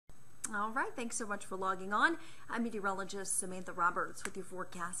All right, thanks so much for logging on. I'm meteorologist Samantha Roberts with your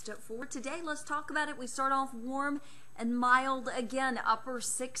forecast for today. Let's talk about it. We start off warm and mild again, upper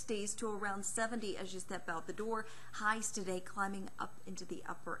 60s to around 70 as you step out the door. Highs today climbing up into the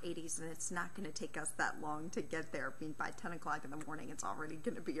upper 80s, and it's not going to take us that long to get there. I mean, by 10 o'clock in the morning, it's already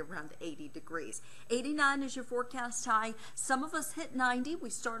going to be around 80 degrees. 89 is your forecast high. Some of us hit 90. We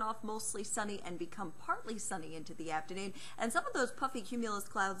start off mostly sunny and become partly sunny into the afternoon, and some of those puffy cumulus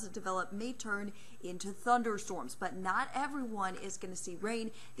clouds that develop may turn into thunderstorms, but not everyone is going to see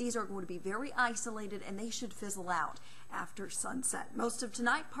rain. These are going to be very isolated, and they should fizzle out after sunset. Most of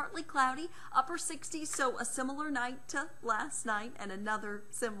tonight, partly cloudy, upper 60s, so a similar night to last night and another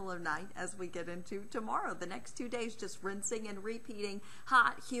similar night as we get into tomorrow. The next 2 days just rinsing and repeating,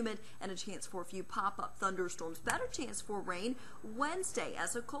 hot, humid, and a chance for a few pop-up thunderstorms. Better chance for rain Wednesday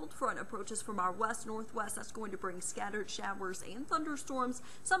as a cold front approaches from our west-northwest. That's going to bring scattered showers and thunderstorms,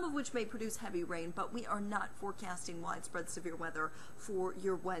 some of which may produce heavy rain, but we are not forecasting widespread severe weather for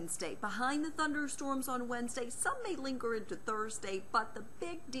your Wednesday. Behind the thunderstorms on Wednesday, some may linger into Thursday, but the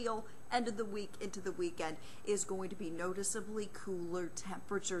big deal end of the week into the weekend is going to be noticeably cooler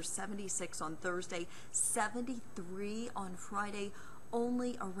temperatures. 76 on Thursday, 73 on Friday,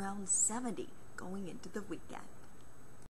 only around 70 going into the weekend.